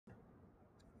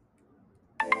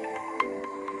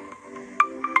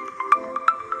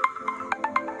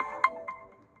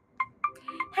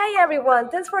everyone,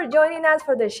 thanks for joining us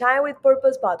for the Shine with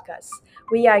Purpose podcast.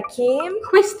 We are Kim.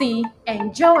 Christy,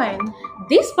 and Joanne.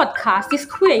 this podcast is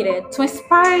created to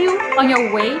inspire you on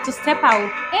your way to step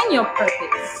out in your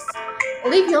purpose.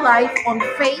 Live your life on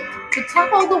faith to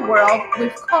tackle the world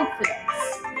with confidence.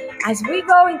 As we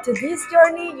go into this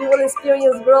journey, you will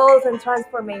experience growth and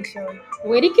transformation.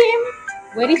 Ready, Kim?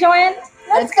 Ready, Joanne?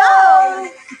 Let's go!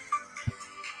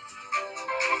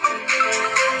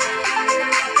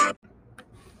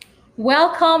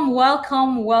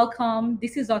 Welcome.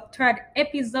 This is our third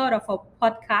episode of our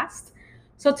podcast.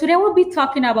 So today we'll be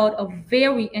talking about a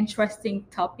very interesting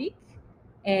topic.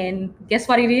 And guess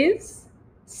what it is?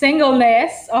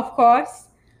 Singleness, of course.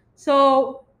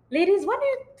 So, ladies, what do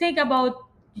you think about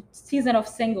season of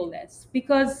singleness?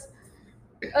 Because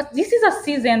this is a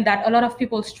season that a lot of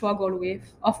people struggle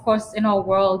with. Of course, in our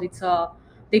world,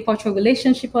 they portray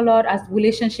relationship a lot as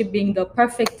relationship being the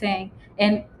perfect thing,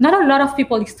 and not a lot of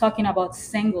people is talking about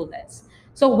singleness.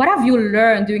 So, what have you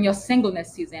learned during your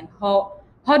singleness season?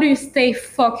 How do you stay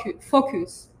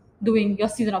focused during your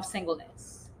season of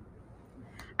singleness?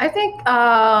 I think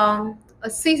a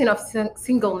season of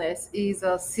singleness is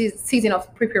a season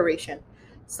of preparation.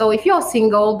 So if you're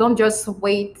single, don't just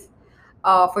wait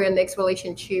for your next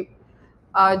relationship.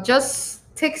 Just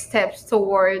take steps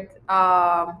toward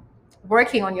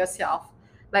working on yourself.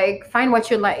 Like find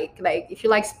what you like. Like if you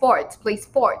like sports, play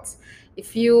sports.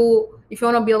 If you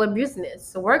want to build a business,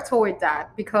 so work toward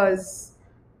that because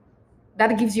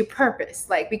that gives you purpose.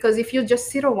 Like because if you just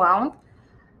sit around,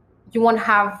 you won't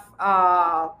have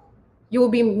you will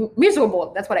be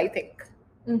miserable. That's what I think.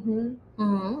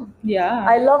 Yeah.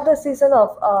 I love the season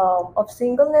of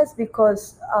singleness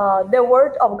because the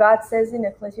word of God says in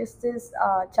Ecclesiastes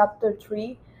chapter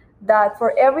 3 that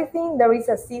for everything there is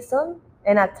a season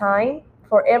and a time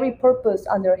for every purpose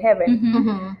under heaven.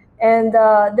 Mhm. And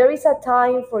there is a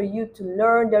time for you to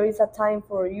learn. There is a time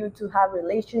for you to have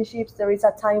relationships. There is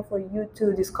a time for you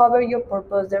to discover your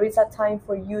purpose. There is a time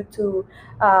for you to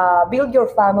build your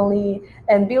family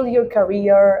and build your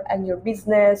career and your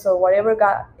business or whatever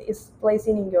God is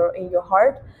placing in your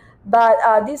heart. But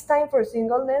this time for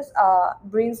singleness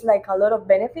brings like a lot of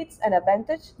benefits and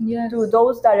advantage Yes. to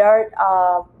those that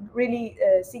are really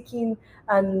seeking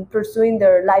and pursuing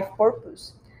their life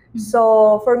purpose.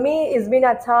 So for me, it's been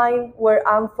a time where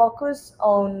I'm focused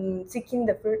on seeking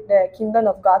the kingdom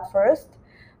of God first,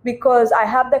 because I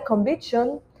have the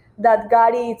conviction that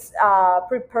God is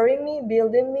preparing me,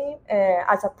 building me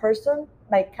as a person,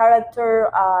 my character.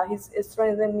 He's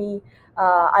strengthening me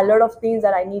a lot of things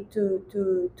that I need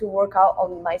to work out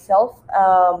on myself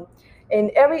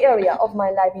in every area of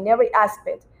my life, in every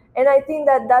aspect. And I think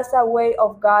that that's a way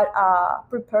of God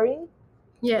preparing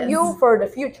Yes. you for the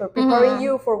future, preparing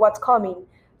you for what's coming.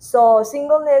 So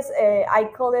singleness, I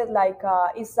call it like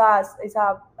it's a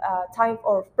time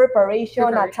of preparation,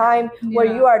 a time where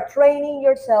Yeah. you are training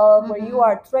yourself, where you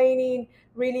are training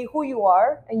really who you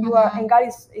are, and you are, and God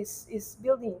is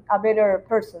building a better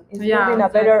person, is Yeah, building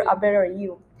a better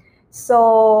you.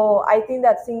 So I think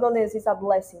that singleness is a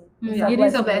blessing. Yeah. It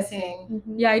is a blessing.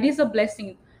 Yeah, it is a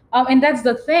blessing. And that's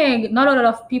the thing. Not a lot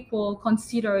of people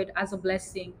consider it as a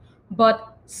blessing, but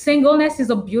singleness is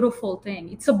a beautiful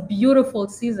thing. It's a beautiful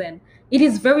season. It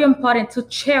is very important to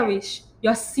cherish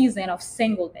your season of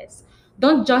singleness.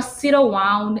 Don't just sit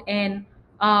around and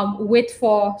wait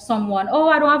for someone. Oh,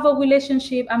 I don't have a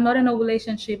relationship. I'm not in a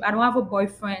relationship. I don't have a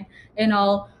boyfriend and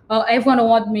all. Everyone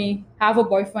want me have a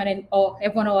boyfriend, and or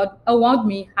everyone want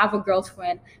me have a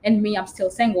girlfriend, and me I'm still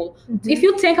single. If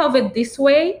you think of it this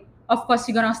way, of course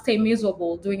you're gonna stay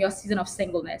miserable during your season of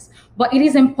singleness. But it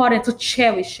is important to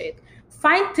cherish it.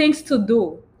 Find things to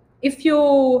do. If you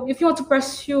want to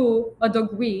pursue a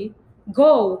degree,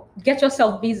 go get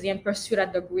yourself busy and pursue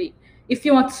that degree. If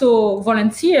you want to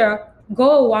volunteer,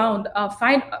 go around,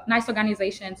 find nice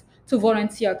organizations to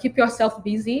volunteer. Keep yourself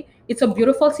busy. It's a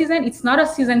beautiful season. It's not a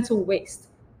season to waste.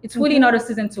 It's really not a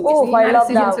season to waste. Oh, I Not a love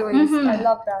season that. to waste. Mhm. I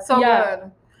love that. So Yeah.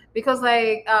 good because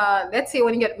like let's say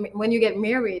when you get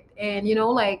married and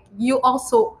like you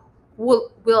also will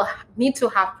need to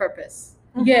have purpose.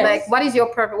 Yes. Like what is your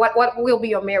purpose, what will be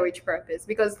your marriage purpose,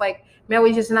 because like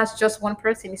marriage is not just one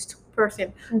person, it's two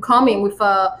person coming with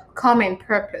a common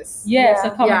purpose. Yes, Yeah.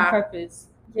 a common Yeah. purpose.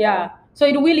 Yeah. So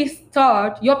it really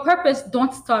your purpose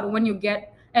don't start when you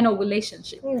get in a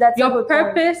relationship. That's a Your good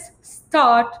point. purpose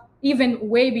start even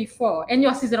way before. In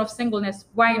your season of singleness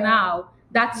right Yeah. now,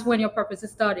 that's when your purpose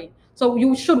is starting. So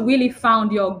you should really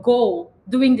found your goal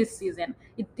during this season.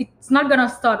 It's not gonna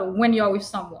start when you're with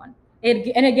someone.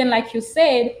 And again, like you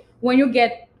said, when you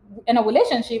get in a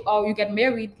relationship or you get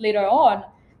married later on,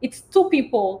 It's two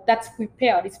people that's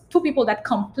prepared. It's two people that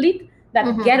complete, that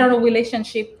get on a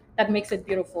relationship that makes it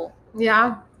beautiful.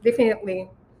 Yeah, definitely.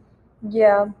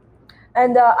 Yeah,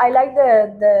 and I like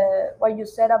the what you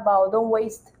said about don't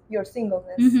waste your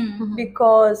singleness, Mhm.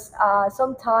 because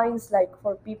sometimes, like,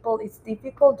 for people it's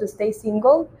difficult to stay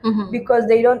single Mhm. because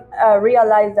they don't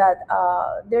realize that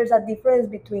there's a difference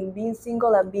between being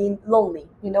single and being lonely,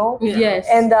 you know. Yeah. Yes.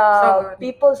 And So good.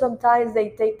 people sometimes they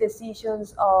take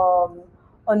decisions on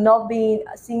not being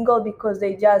single because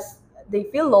they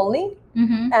feel lonely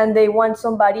Mhm. and they want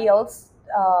somebody else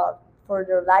for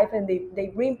their life, and they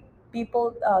bring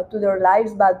people to their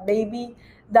lives, but maybe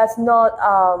that's not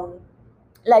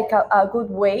like a good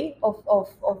way of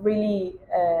really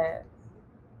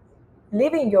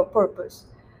living your purpose.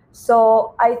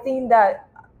 So I think that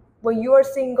when you are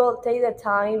single, take the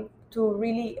time to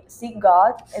really seek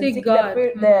God and Seek seek God.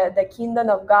 the kingdom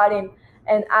of God,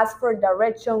 and ask for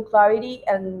direction, clarity,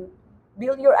 and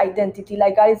build your identity.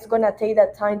 Like, God is gonna take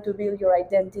that time to build your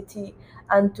identity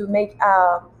and to make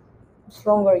a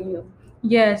stronger you.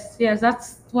 Yes, yes,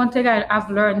 that's one thing I've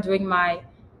learned during my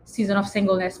season of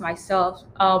singleness myself.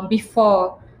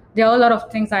 Before, there are a lot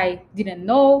of things I didn't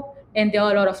know, and there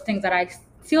are a lot of things that I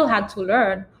still had to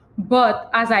learn. But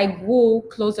as I grew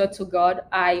closer to God,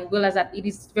 I realized that it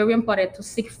is very important to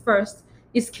seek first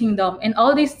His kingdom, and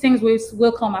all these things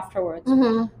will come afterwards.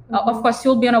 Of course,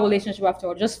 you'll be in a relationship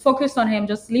afterwards. Just focus on Him.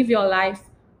 Just live your life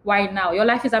right now. Your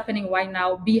life is happening right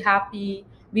now. Be happy.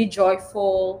 Be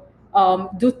joyful.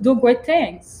 Do great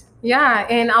things. Yeah,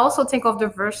 and I also think of the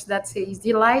verse that says,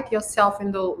 "Delight yourself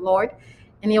in the Lord,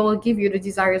 and He will give you the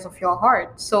desires of your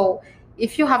heart." So,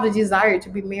 if you have the desire to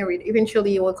be married,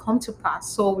 eventually it will come to pass.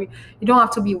 So, you don't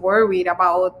have to be worried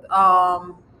about,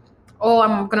 oh,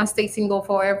 I'm gonna stay single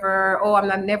forever. Oh, I'm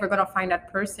not never gonna find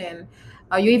that person.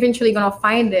 You're eventually gonna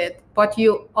find it, but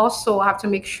you also have to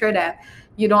make sure that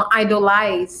you don't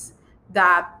idolize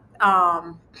that.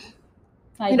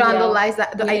 You don't Idea of idolize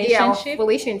that the idea of relationship.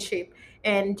 relationship,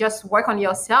 and just work on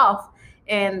yourself.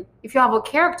 And if you have a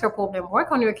character problem,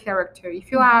 work on your character.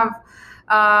 If you have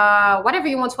whatever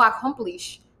you want to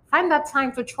accomplish, find that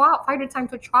time to travel. Find the time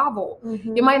to travel.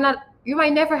 You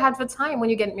might never have the time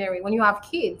when you get married, when you have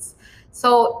kids.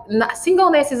 So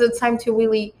singleness is a time to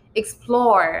really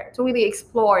explore,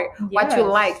 what you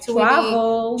Yes. like, to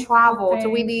Travel, really travel, to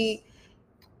things. really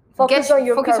Focus on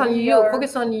your focus on you, career.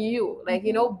 focus on you, like,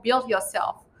 you know, build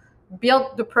yourself,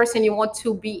 build the person you want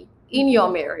to be in your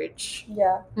marriage.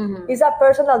 Yeah, Mhm. it's a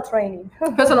personal training.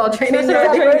 Personal training. It's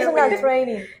a personal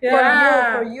training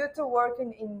Yeah. for you to work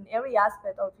in every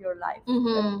aspect of your life.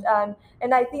 Mhm.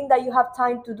 And I think that you have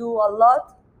time to do a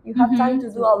lot. You have time to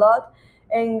do a lot,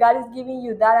 and God is giving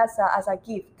you that as a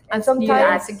gift. And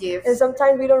sometimes as a gift. and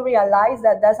sometimes we don't realize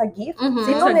that that's a gift. Mhm.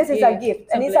 Singleness is a gift. gift,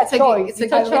 It's a and it's blessing. a choice.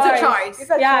 It's a choice. It's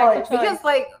a Yeah, choice. it's a choice. Because,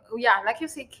 like, yeah, like you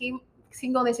say, Kim,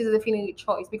 singleness is definitely a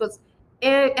choice, because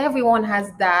everyone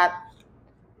has that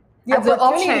The as the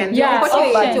opportunity. option, Yeah, the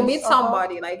opportunity to options. meet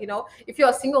somebody. Like, you know, if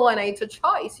you're single and it's a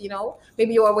choice, you know,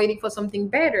 maybe you are waiting for something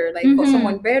better, like for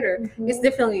someone better. It's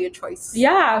definitely a choice.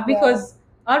 Yeah, because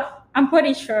I'm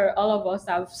pretty sure all of us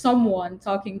have someone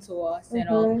talking to us, you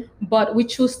know, but we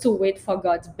choose to wait for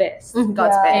God's best.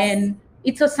 God's Yes. best. And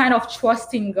it's a sign of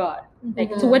trusting God.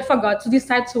 Like to wait for God, to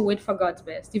decide to wait for God's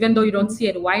best, even though you don't see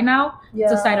it right now.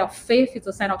 It's a sign of faith. It's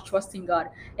a sign of trusting God,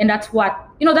 and that's what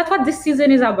that's what this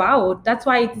season is about. That's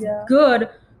why it's good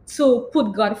to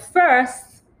put God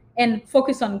first and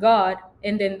focus on God,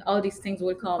 and then all these things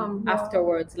will come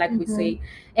afterwards, like we say.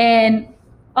 And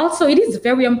also, it is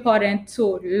very important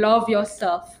to love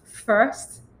yourself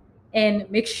first and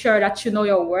make sure that you know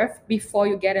your worth before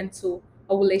you get into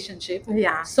a relationship.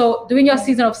 Yeah. So during your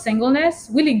season of singleness,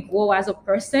 really grow as a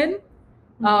person,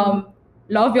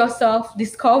 love yourself,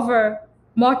 discover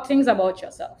more things about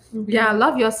yourself. Yeah,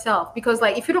 love yourself, because,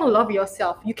 like, if you don't love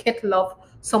yourself, you can't love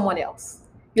someone else.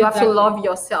 You have to Exactly. love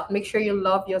yourself. Make sure you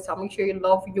love yourself. Make sure you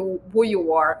love who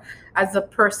you are as a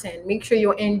person. Make sure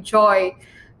you enjoy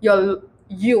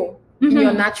you in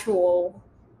your natural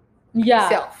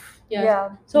self. Yeah.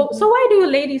 So why do you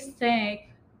ladies think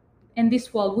in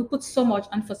this world we put so much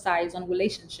emphasis on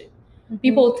relationship?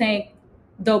 People think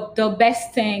the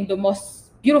best thing, the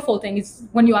most beautiful thing is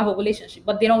when you have a relationship,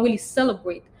 but they don't really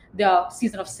celebrate the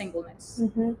season of singleness.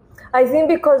 I think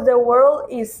because the world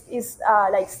is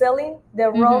like selling the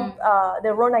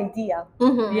wrong idea.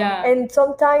 Yeah. And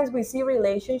sometimes we see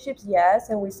relationships, yes,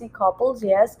 and we see couples,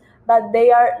 yes, but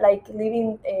they are like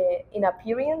living in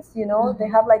appearance, you know. They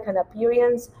have like an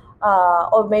appearance,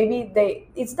 or maybe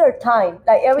it's their time.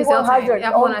 Like everyone has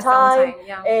their own time.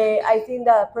 Yeah. I think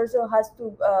that person has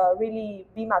to really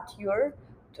be mature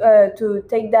to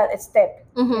take that step,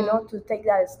 to take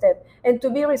that step and to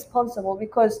be responsible,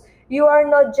 because you are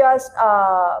not just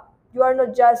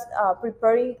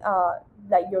preparing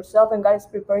like yourself, and God is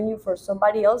preparing you for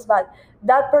somebody else, but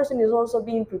that person is also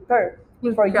being prepared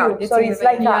for you. So it's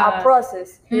like a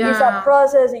process. It's a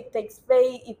process. It takes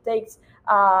faith. It takes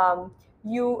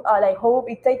like hope.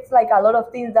 It takes like a lot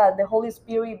of things that the Holy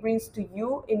Spirit brings to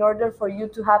you in order for you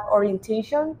to have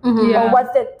orientation on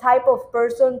what's the type of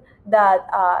person that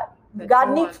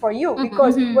God needs for you.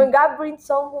 Because when God brings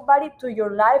somebody to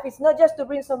your life, it's not just to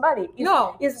bring somebody.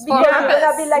 It's because you're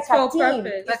gonna be like a team.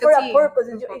 It's for a purpose.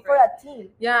 It's for a team.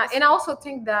 Yeah, and I also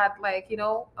think that, like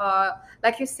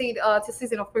like you said, it's a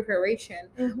season of preparation.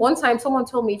 One time, someone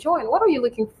told me, "Joanne, what are you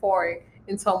looking for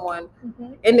in someone?"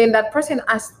 And then that person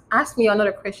asked me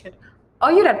another question: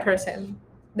 "Are you that person?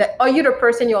 Are you the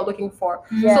person you are looking for?"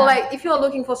 So, like, if you are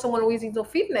looking for someone who is into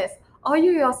fitness, are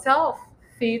you yourself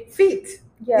fit?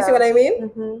 Yeah. You see what I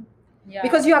mean? Yeah.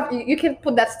 Because you can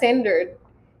put that standard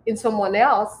in someone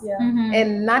else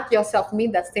and not yourself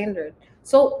meet that standard.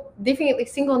 So definitely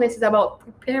singleness is about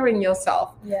preparing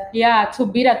yourself. Yeah, to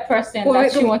be that person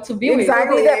that you want to be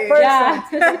exactly. with. Be that person. Yeah.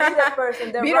 To be that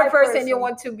person. Be the person you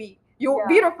want to be.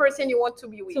 Be the person you want to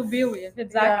be with. To be with,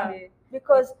 exactly. Yeah.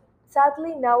 Because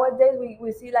sadly nowadays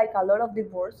we see like a lot of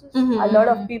divorces, a lot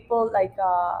of people, like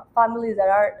families that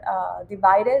are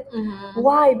divided.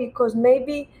 Why? Because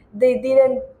maybe they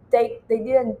didn't take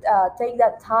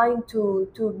that time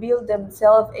to build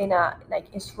themselves in a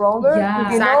stronger,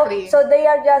 exactly. So they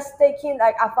are just taking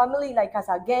like a family like as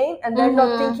a game, and they're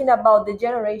not thinking about the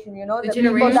generation, the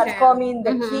people that's coming,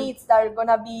 the kids that are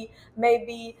gonna be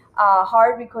maybe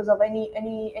hard because of any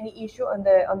issue on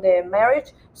the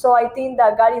marriage. So I think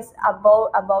that God is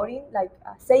about it, like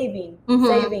saving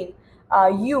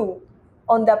you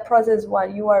on that process while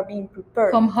you are being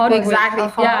prepared from heartbreak. Exactly.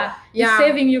 He's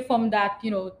saving you from that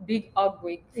big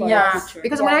outbreak for the future.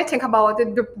 Because when I think about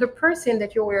it, the person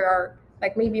that you were,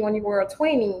 like, maybe when you were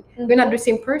 20, you're not the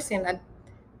same person at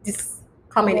this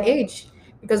coming age,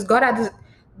 because God has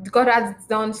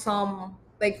done some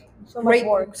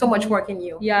so much work in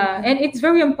you. And it's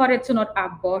very important to not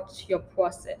abort your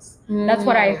process. That's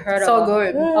what I heard. So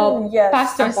good.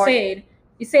 Pastor said.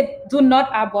 He said, do not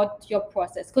abort your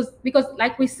process. Because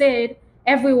like we said,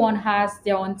 everyone has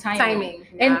their own timing.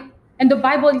 And the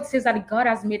Bible, it says that God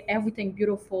has made everything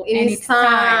beautiful in its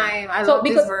time. So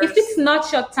because if it's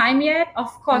not your time yet, of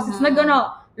course, it's not going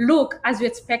to look as you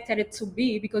expected it to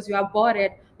be, because you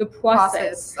aborted the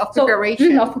process of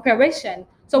preparation.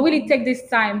 So really take this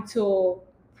time to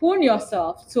prune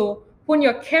yourself, to prune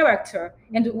your character,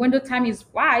 and when the time is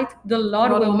right, the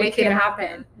Lord will make it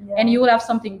happen. And you will have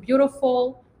something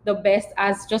beautiful, the best,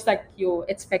 as just like you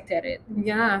expected it.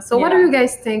 So what do you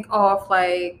guys think of,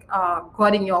 like,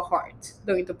 guarding your heart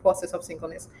during the process of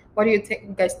singleness? What do you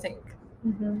guys think?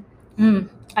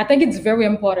 I think it's very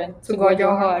important to guard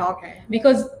your heart,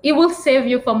 because it will save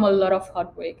you from a lot of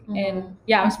heartbreak. And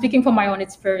I'm speaking from my own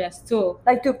experience too,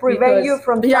 like to prevent you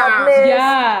from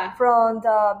sadness, from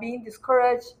being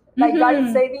discouraged. Like God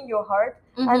is saving your heart.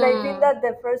 And I think that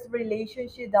the first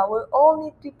relationship that we all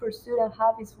need to pursue and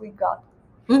have is with God.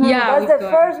 That's the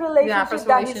first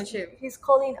relationship that he's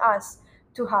calling us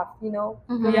to have,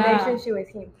 relationship with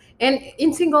him. And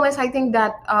in singleness, I think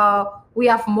that we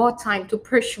have more time to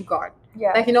pursue God.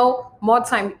 Like, more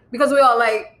time, because we are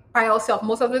like by ourselves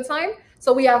most of the time.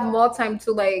 So we have more time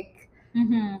to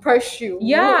pursue.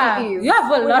 You have we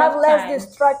have less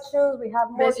distractions. We have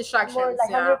more like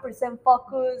 100%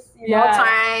 focus.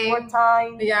 More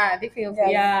time. Yeah,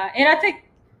 definitely. And I think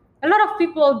a lot of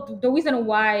people, the reason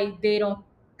why they don't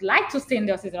like to stay in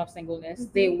their season of singleness,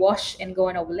 they wash and go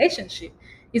in a relationship,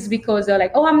 is because they're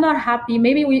like, oh, I'm not happy.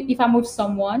 Maybe if I'm with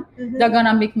someone, they're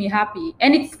gonna make me happy.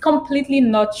 And it's completely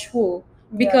not true,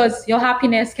 because your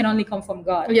happiness can only come from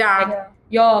God.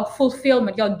 Your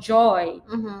fulfillment, your joy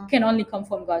can only come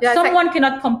from God. Someone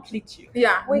cannot complete you.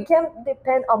 We can't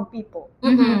depend on people.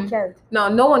 We can't.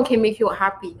 No one can make you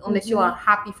happy unless you are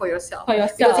happy for yourself.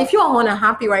 Because if you are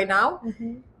unhappy right now,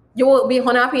 you will be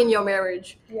unhappy in your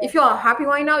marriage. If you are happy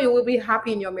right now, you will be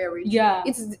happy in your marriage.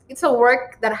 It's a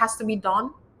work that has to be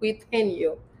done within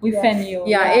you.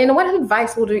 And what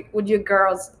advice would you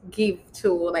girls give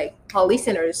to, like, our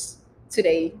listeners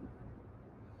today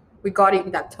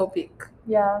regarding that topic?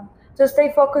 To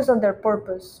stay focused on their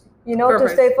purpose. To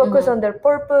stay focused on their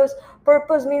purpose.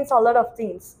 Purpose means a lot of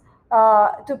things.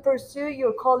 To pursue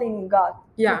your calling in God.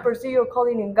 To pursue your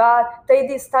calling in God. Take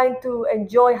this time to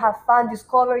enjoy, have fun,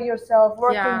 discover yourself,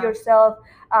 work on yourself.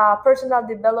 Personal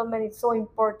development is so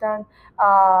important.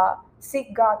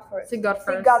 Seek God first. Seek God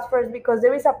first, because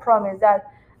there is a promise that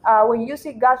when you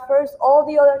seek God first, all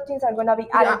the other things are gonna be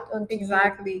added Yeah, onto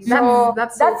exactly. you. So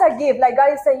That's that's a gift. Like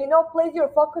God is saying, place your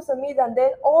focus on me, and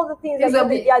then all the things that, It's a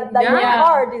bit- that your yeah.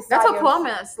 heart desires. that's a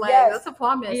promise. Like Yes. that's a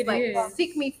promise. It like is.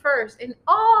 seek me first in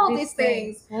all these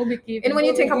things. will be given. And when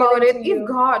you will think be about given it, to you. if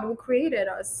God who created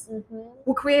us, Mhm.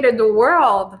 who created the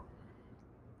world,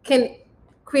 can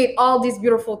create all these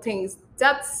beautiful things,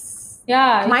 that's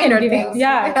yeah, you minor can give things. it.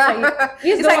 Yeah,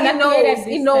 he's It's the like one he that knows, created he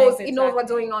these knows, things, he knows what's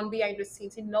exactly. going on behind the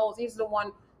scenes. He knows. He's the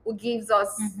one who gives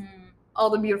us all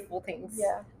the beautiful things.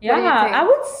 Yeah. What do you Yeah, think? I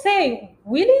would say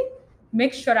really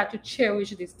make sure that you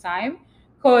cherish this time,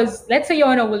 because let's say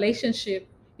you're in a relationship,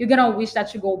 you're gonna wish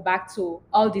that you go back to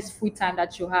all this free time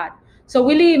that you had. So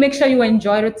really make sure you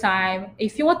enjoy the time.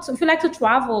 If you like to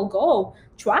travel, go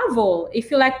travel.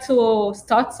 If you like to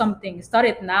start something, start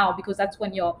it now, because that's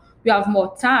when you have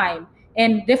more time.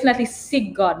 And definitely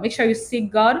seek God. Make sure you seek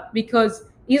God, because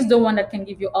He's the one that can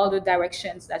give you all the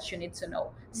directions that you need to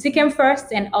know. Seek Him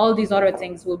first, and all these other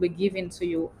things will be given to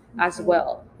you as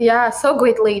well. Yeah, so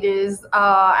great, ladies.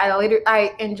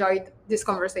 I enjoyed this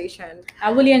conversation.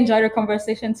 I really enjoyed the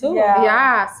conversation too.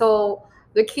 Yeah. So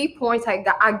the key points I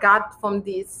got from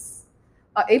this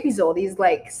episode is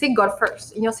like seek God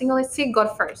first. In your single, seek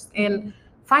God first, and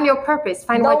find your purpose.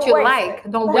 Find what Don't you waste like.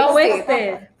 it. Don't Don't waste waste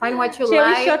it. it. Find what you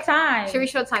Cherish like. your time.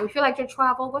 Cherish your time. If you like to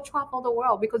travel, go travel the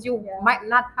world, because you Yeah. might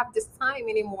not have this time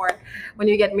anymore when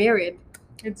you get married.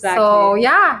 Exactly. So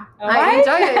yeah, All I right.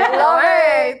 enjoyed it. All Love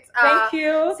right. Thank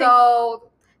you. So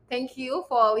thank you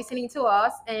for listening to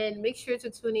us, and make sure to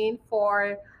tune in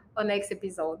for our next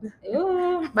episode.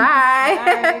 Ooh.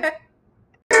 Bye.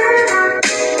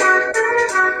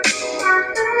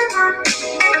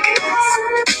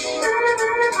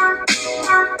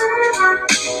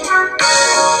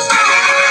 Bye.